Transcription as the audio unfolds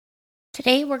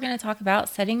Today, we're going to talk about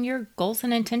setting your goals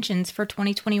and intentions for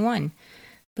 2021.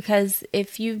 Because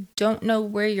if you don't know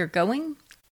where you're going,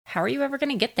 how are you ever going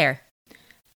to get there?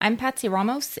 I'm Patsy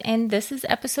Ramos, and this is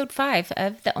episode 5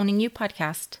 of the Owning You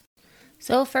podcast.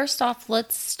 So, first off,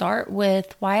 let's start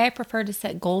with why I prefer to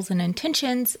set goals and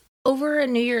intentions over a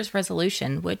New Year's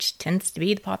resolution, which tends to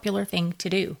be the popular thing to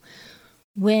do.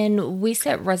 When we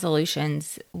set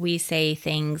resolutions, we say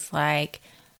things like,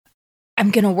 I'm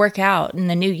going to work out in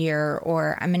the new year,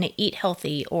 or I'm going to eat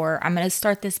healthy, or I'm going to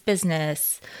start this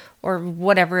business, or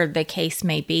whatever the case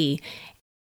may be.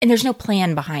 And there's no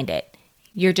plan behind it.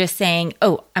 You're just saying,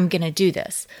 oh, I'm going to do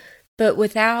this. But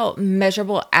without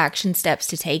measurable action steps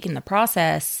to take in the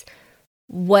process,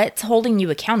 what's holding you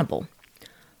accountable?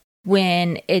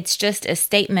 When it's just a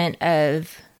statement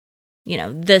of,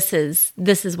 this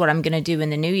is what I'm going to do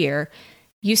in the new year,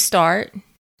 you start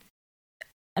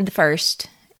at the first,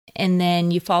 and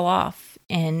then you fall off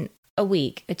in a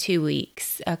week, 2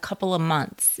 weeks, a couple of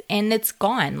months, and it's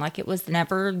gone like it was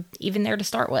never even there to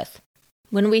start with.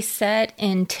 When we set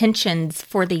intentions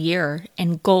for the year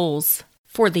and goals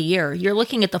for the year, you're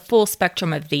looking at the full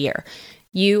spectrum of the year.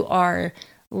 You are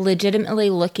legitimately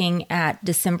looking at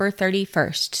December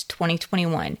 31st,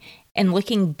 2021, and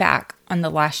looking back on the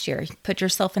last year. Put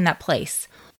yourself in that place.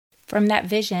 From that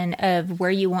vision of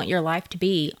where you want your life to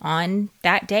be on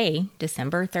that day,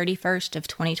 December 31st of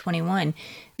 2021,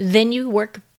 then you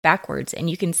work backwards and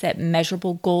you can set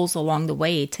measurable goals along the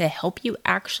way to help you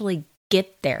actually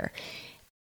get there.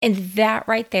 And that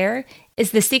right there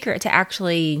is the secret to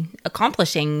actually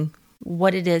accomplishing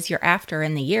what it is you're after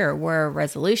in the year, where a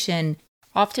resolution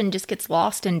often just gets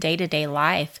lost in day-to-day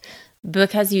life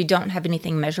because you don't have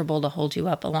anything measurable to hold you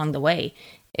up along the way.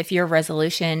 If your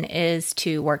resolution is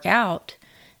to work out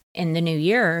in the new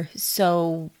year,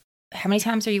 so how many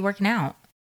times are you working out?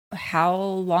 How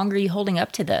long are you holding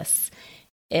up to this?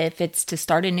 If it's to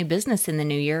start a new business in the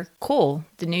new year, cool.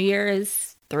 The new year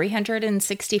is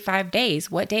 365 days.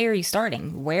 What day are you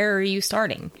starting? Where are you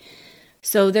starting?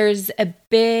 So there's a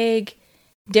big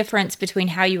difference between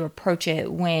how you approach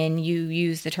it when you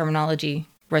use the terminology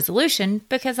resolution,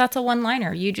 because that's a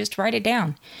one-liner. You just write it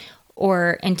down.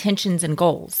 Or intentions and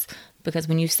goals. Because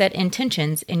when you set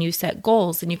intentions and you set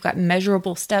goals and you've got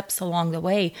measurable steps along the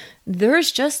way,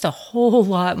 there's just a whole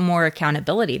lot more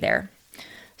accountability there.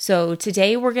 So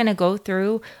today we're going to go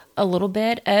through a little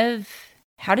bit of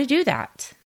how to do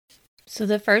that. So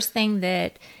the first thing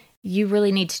that you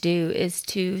really need to do is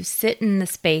to sit in the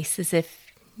space as if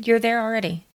you're there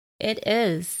already. It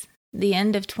is the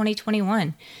end of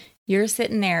 2021. You're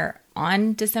sitting there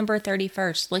on December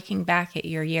 31st looking back at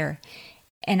your year.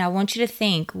 And I want you to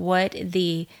think what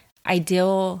the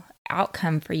ideal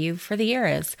outcome for you for the year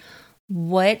is.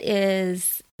 What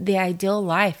is the ideal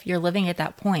life you're living at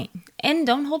that point? And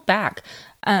don't hold back.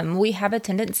 We have a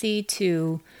tendency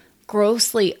to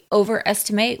grossly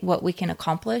overestimate what we can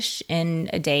accomplish in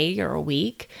a day or a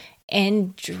week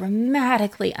and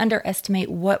dramatically underestimate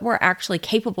what we're actually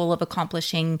capable of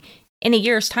accomplishing in a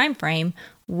year's time frame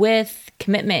with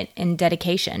commitment and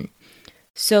dedication.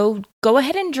 So go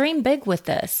ahead and dream big with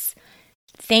this.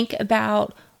 Think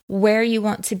about where you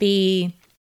want to be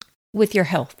with your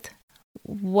health.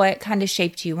 What kind of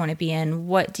shape do you want to be in?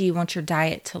 What do you want your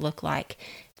diet to look like?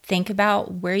 Think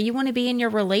about where you want to be in your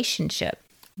relationship.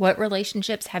 What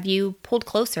relationships have you pulled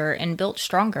closer and built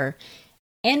stronger?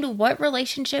 And what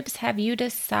relationships have you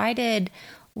decided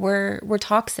were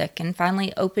toxic and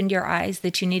finally opened your eyes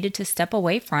that you needed to step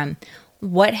away from?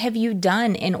 What have you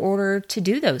done in order to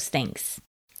do those things?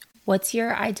 What's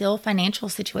your ideal financial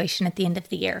situation at the end of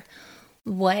the year?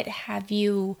 What have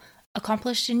you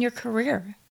accomplished in your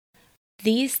career?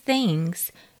 These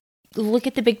things, look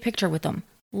at the big picture with them.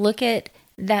 Look at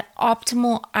that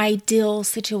optimal, ideal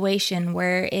situation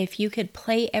where if you could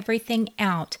play everything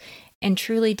out and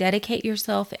truly dedicate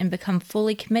yourself and become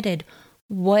fully committed,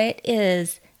 what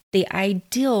is the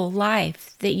ideal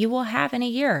life that you will have in a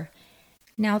year?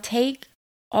 Now take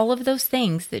all of those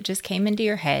things that just came into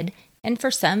your head, and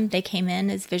for some, they came in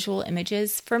as visual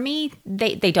images. For me,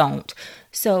 they don't.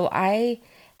 So I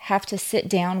have to sit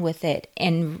down with it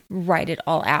and write it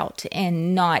all out,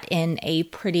 and not in a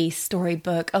pretty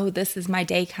storybook, oh, this is my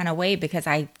day kind of way, because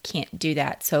I can't do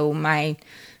that. So my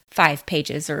 5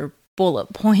 pages are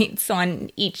bullet points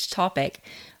on each topic.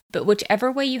 But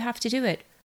whichever way you have to do it,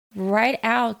 write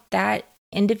out that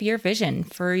end of year vision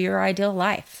for your ideal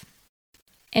life.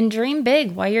 And dream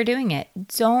big while you're doing it.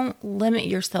 Don't limit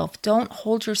yourself. Don't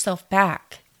hold yourself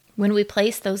back. When we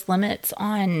place those limits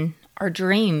on our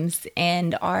dreams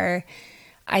and our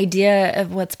idea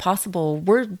of what's possible,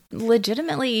 we're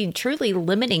legitimately, truly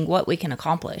limiting what we can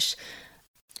accomplish.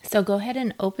 So go ahead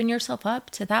and open yourself up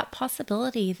to that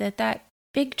possibility that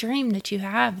big dream that you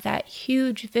have, that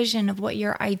huge vision of what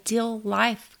your ideal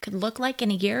life could look like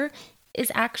in a year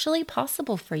is actually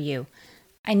possible for you.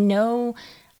 I know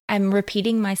I'm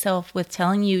repeating myself with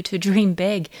telling you to dream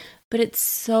big, but it's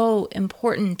so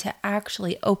important to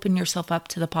actually open yourself up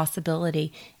to the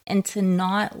possibility and to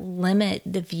not limit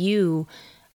the view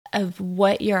of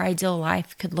what your ideal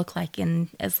life could look like in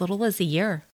as little as a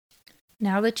year.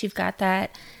 Now that you've got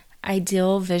that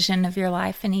ideal vision of your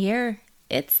life in a year,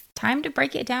 it's time to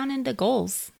break it down into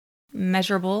goals,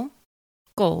 measurable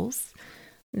goals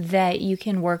that you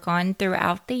can work on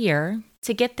throughout the year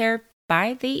to get there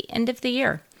by the end of the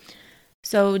year.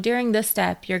 So during this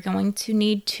step, you're going to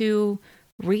need to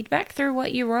read back through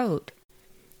what you wrote,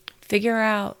 figure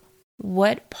out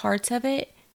what parts of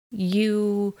it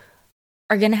you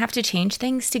are going to have to change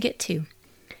things to get to.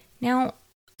 Now,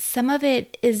 some of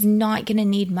it is not going to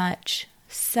need much.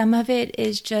 Some of it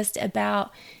is just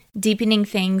about deepening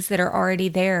things that are already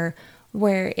there,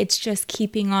 where it's just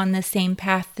keeping on the same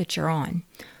path that you're on.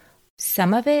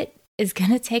 Some of it is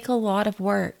going to take a lot of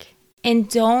work. And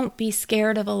don't be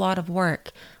scared of a lot of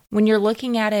work. When you're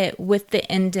looking at it with the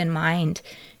end in mind,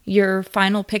 your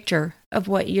final picture of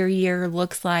what your year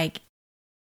looks like,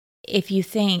 if you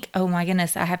think, oh my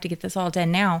goodness, I have to get this all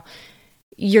done now,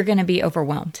 you're going to be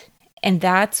overwhelmed. And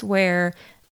that's where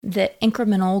the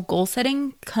incremental goal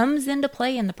setting comes into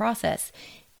play in the process.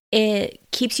 It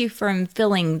keeps you from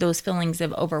feeling those feelings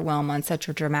of overwhelm on such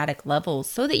a dramatic level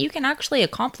so that you can actually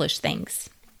accomplish things.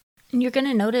 And you're going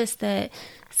to notice that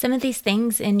some of these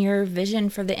things in your vision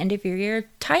for the end of your year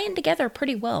tie in together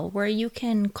pretty well, where you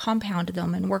can compound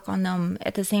them and work on them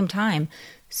at the same time.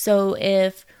 So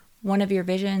if one of your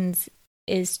visions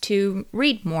is to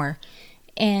read more,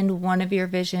 and one of your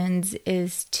visions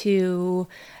is to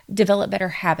develop better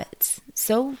habits,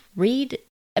 so read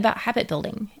about habit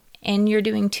building. And you're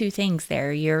doing two things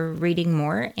there. You're reading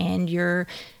more and you're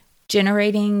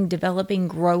generating, developing,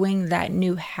 growing that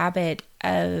new habit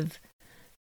of,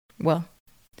 well,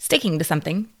 sticking to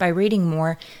something by reading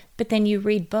more. But then you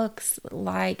read books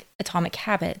like Atomic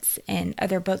Habits and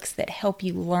other books that help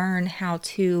you learn how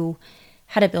to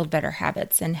build better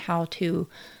habits and how to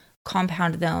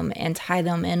compound them and tie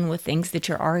them in with things that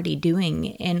you're already doing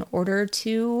in order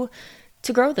to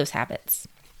grow those habits.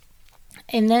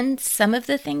 And then some of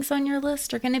the things on your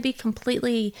list are going to be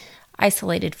completely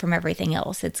isolated from everything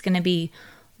else. It's going to be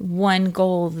one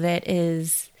goal that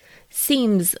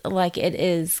seems like it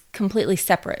is completely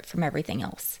separate from everything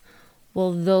else.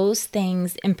 Well, those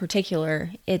things in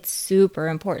particular, it's super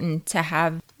important to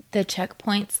have the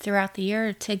checkpoints throughout the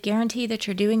year to guarantee that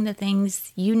you're doing the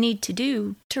things you need to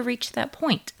do to reach that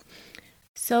point.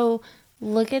 So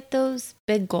look at those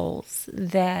big goals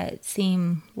that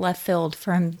seem left field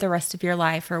from the rest of your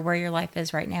life or where your life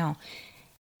is right now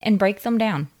and break them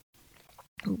down.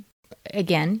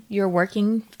 Again, you're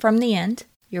working from the end.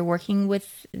 You're working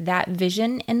with that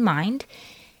vision in mind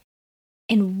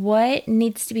and what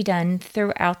needs to be done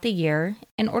throughout the year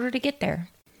in order to get there.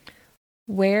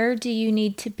 Where do you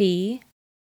need to be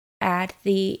at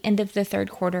the end of the third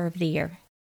quarter of the year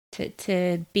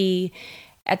to be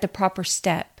at the proper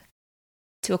step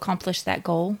to accomplish that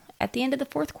goal at the end of the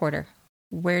fourth quarter?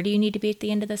 Where do you need to be at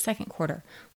the end of the second quarter?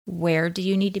 Where do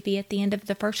you need to be at the end of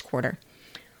the first quarter?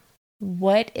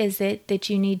 What is it that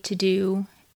you need to do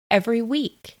every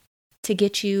week to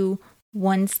get you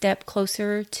one step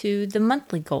closer to the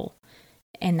monthly goal?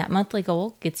 And that monthly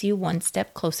goal gets you one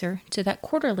step closer to that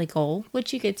quarterly goal,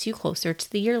 which gets you closer to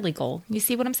the yearly goal. You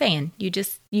see what I'm saying?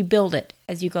 You build it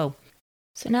as you go.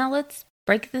 So now let's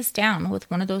break this down with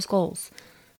one of those goals.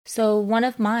 So one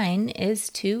of mine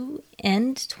is to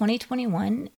end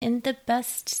 2021 in the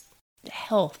best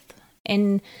health.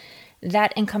 And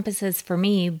that encompasses for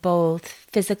me both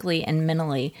physically and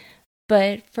mentally.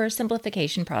 But for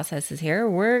simplification processes here,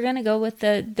 we're going to go with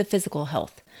the physical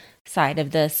health side of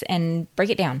this and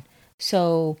break it down.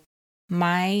 So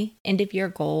my end of year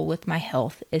goal with my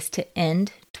health is to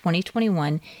end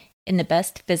 2021 in the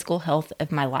best physical health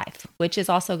of my life, which is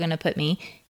also going to put me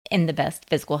in the best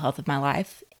physical health of my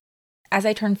life as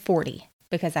I turn 40,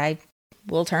 because I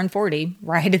will turn 40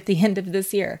 right at the end of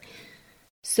this year.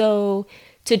 So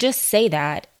to just say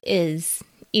that is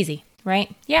easy,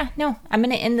 right? Yeah, no, I'm going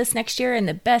to end this next year in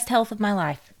the best health of my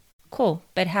life. Cool,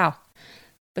 but how?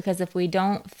 Because if we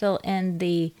don't fill in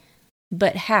the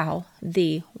but how,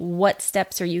 the what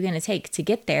steps are you going to take to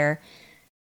get there,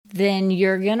 then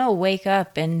you're going to wake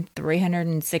up in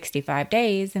 365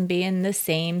 days and be in the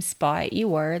same spot you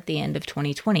were at the end of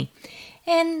 2020.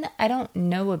 And I don't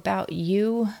know about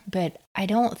you, but I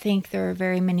don't think there are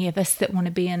very many of us that want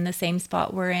to be in the same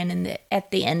spot we're in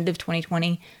at the end of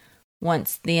 2020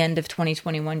 once the end of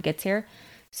 2021 gets here.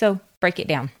 So break it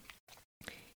down.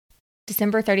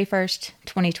 December 31st,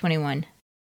 2021.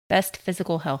 Best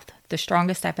physical health, the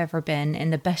strongest I've ever been,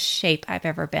 in the best shape I've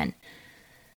ever been.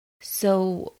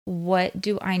 So what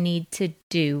do I need to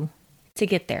do to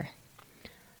get there?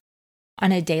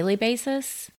 On a daily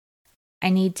basis, I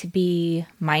need to be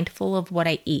mindful of what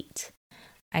I eat.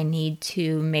 I need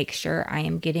to make sure I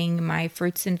am getting my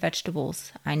fruits and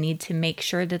vegetables. I need to make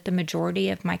sure that the majority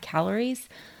of my calories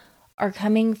are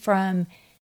coming from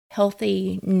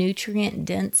healthy,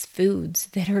 nutrient-dense foods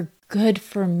that are good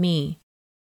for me.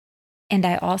 And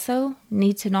I also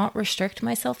need to not restrict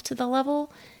myself to the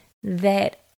level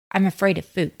that I'm afraid of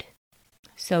food.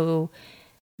 So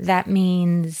that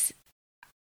means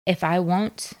if I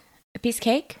want a piece of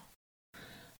cake,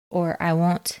 or I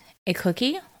want a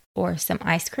cookie or some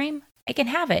ice cream, I can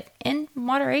have it in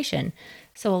moderation.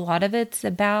 So a lot of it's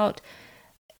about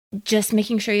just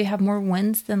making sure you have more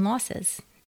wins than losses.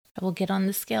 I will get on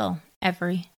the scale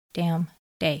every damn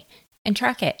day and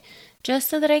track it just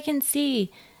so that I can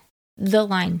see the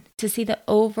line, to see the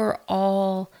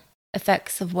overall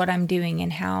effects of what I'm doing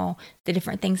and how the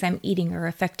different things I'm eating are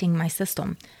affecting my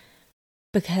system.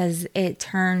 Because it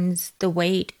turns the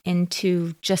weight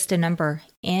into just a number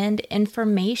and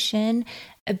information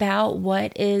about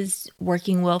what is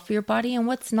working well for your body and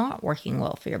what's not working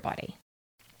well for your body.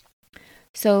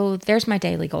 So there's my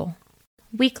daily goal.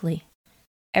 Weekly.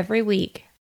 Every week,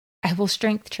 I will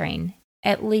strength train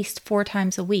at least 4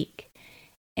 times a week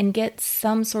and get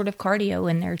some sort of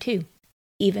cardio in there too.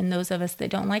 Even those of us that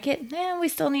don't like it, we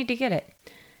still need to get it.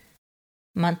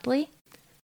 Monthly,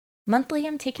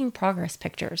 I'm taking progress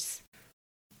pictures.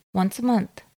 Once a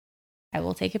month, I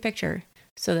will take a picture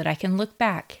so that I can look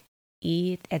back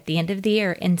at the end of the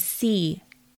year and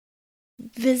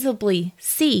visibly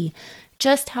see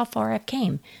just how far I've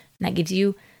came. And that gives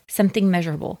you something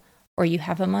measurable. Or you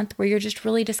have a month where you're just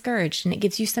really discouraged and it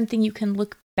gives you something you can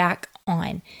look back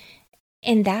on.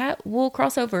 And that will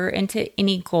cross over into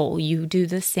any goal. You do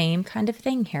the same kind of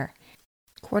thing here.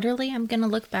 Quarterly, I'm going to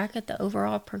look back at the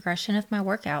overall progression of my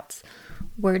workouts.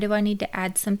 Where do I need to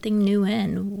add something new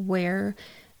in? Where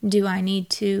do I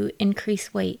need to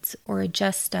increase weights or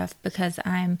adjust stuff because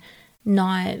I'm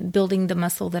not building the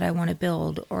muscle that I want to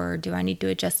build? Or do I need to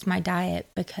adjust my diet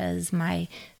because my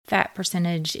fat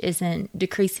percentage isn't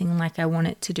decreasing like I want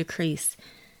it to decrease?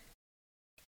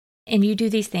 And you do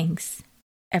these things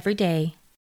every day,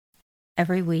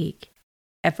 every week,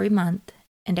 every month,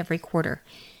 and every quarter.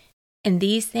 And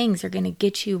these things are going to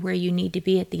get you where you need to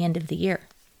be at the end of the year.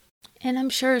 And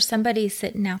I'm sure somebody's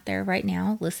sitting out there right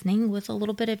now listening with a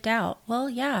little bit of doubt. Well,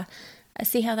 yeah, I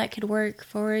see how that could work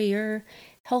for your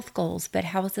health goals, but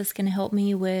how is this going to help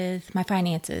me with my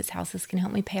finances? How's this going to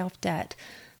help me pay off debt?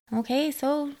 Okay,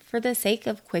 so for the sake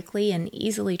of quickly and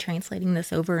easily translating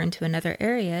this over into another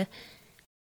area,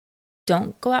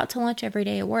 don't go out to lunch every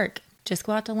day at work. Just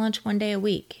go out to lunch 1 day a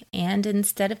week. And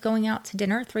instead of going out to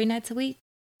dinner 3 nights a week,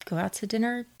 go out to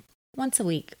dinner once a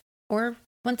week or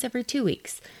once every 2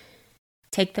 weeks.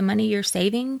 Take the money you're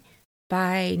saving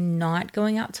by not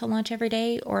going out to lunch every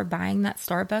day or buying that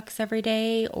Starbucks every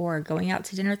day or going out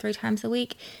to dinner 3 times a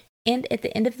week. And at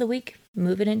the end of the week,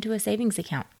 move it into a savings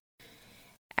account.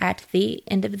 At the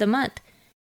end of the month,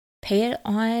 pay it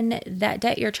on that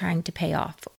debt you're trying to pay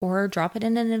off or drop it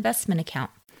in an investment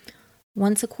account.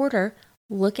 Once a quarter,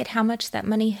 look at how much that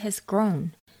money has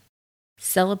grown.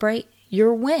 Celebrate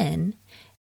your win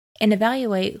and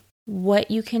evaluate what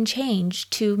you can change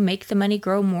to make the money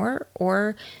grow more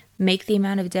or make the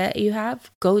amount of debt you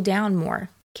have go down more.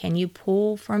 Can you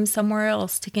pull from somewhere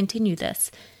else to continue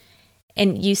this?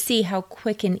 And you see how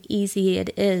quick and easy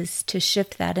it is to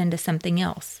shift that into something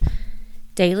else.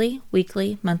 Daily,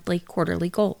 weekly, monthly, quarterly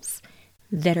goals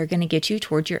that are going to get you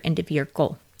towards your end of year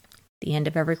goal. The end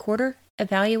of every quarter,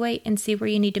 evaluate and see where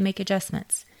you need to make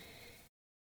adjustments.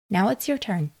 Now it's your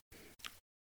turn.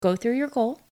 Go through your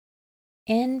goal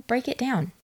and break it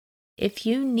down. If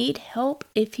you need help,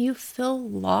 if you feel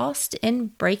lost in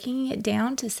breaking it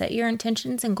down to set your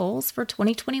intentions and goals for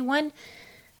 2021,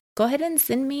 go ahead and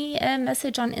send me a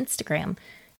message on Instagram.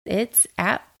 It's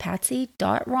at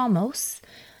patsy.ramos,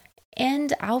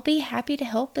 and I'll be happy to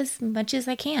help as much as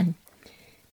I can.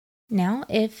 Now,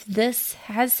 if this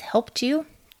has helped you,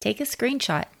 take a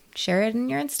screenshot, share it in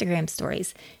your Instagram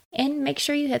stories, and make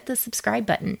sure you hit the subscribe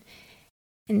button.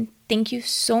 And thank you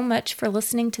so much for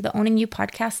listening to the Owning You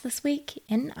podcast this week,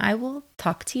 and I will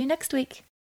talk to you next week.